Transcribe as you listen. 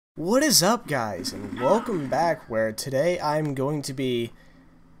What is up, guys, and welcome back, where today I'm going to be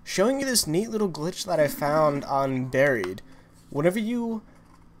showing you this neat little glitch that I found on Buried. Whenever you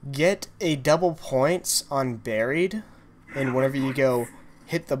get a double points on Buried, and whenever you go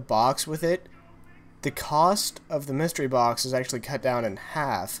hit the box with it, the cost of the mystery box is actually cut down in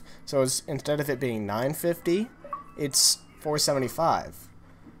half. So instead of it being $9.50, it's $4.75.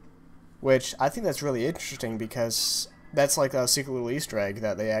 Which I think that's really interesting because that's like a secret little Easter egg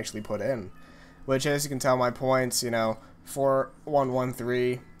that they actually put in. Which, as you can tell, my points,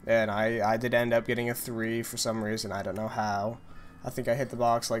 4113, and I did end up getting a 3 for some reason. I don't know how. I think I hit the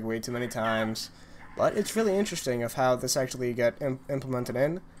box like way too many times. But it's really interesting of how this actually got implemented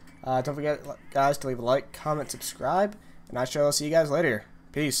in. Don't forget, guys, to leave a like, comment, subscribe, and I shall see you guys later.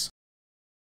 Peace.